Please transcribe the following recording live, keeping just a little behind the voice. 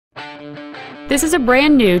This is a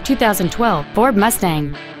brand new 2012 Ford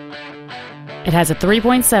Mustang. It has a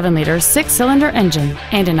 3.7-liter six-cylinder engine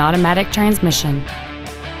and an automatic transmission.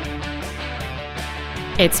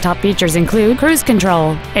 Its top features include cruise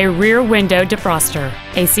control, a rear window defroster,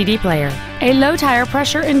 a CD player, a low tire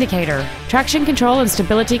pressure indicator, traction control and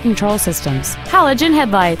stability control systems, halogen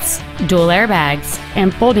headlights, dual airbags,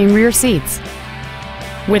 and folding rear seats.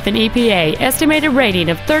 With an EPA estimated rating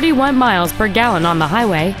of 31 miles per gallon on the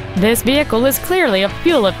highway, this vehicle is clearly a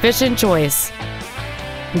fuel-efficient choice.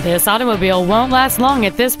 This automobile won't last long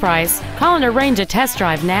at this price. Call and arrange a test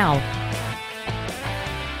drive now.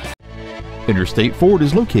 Interstate Ford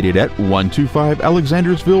is located at 125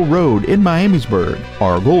 Alexandersville Road in Miamisburg.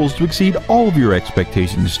 Our goal is to exceed all of your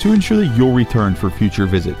expectations to ensure that you'll return for future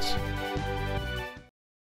visits.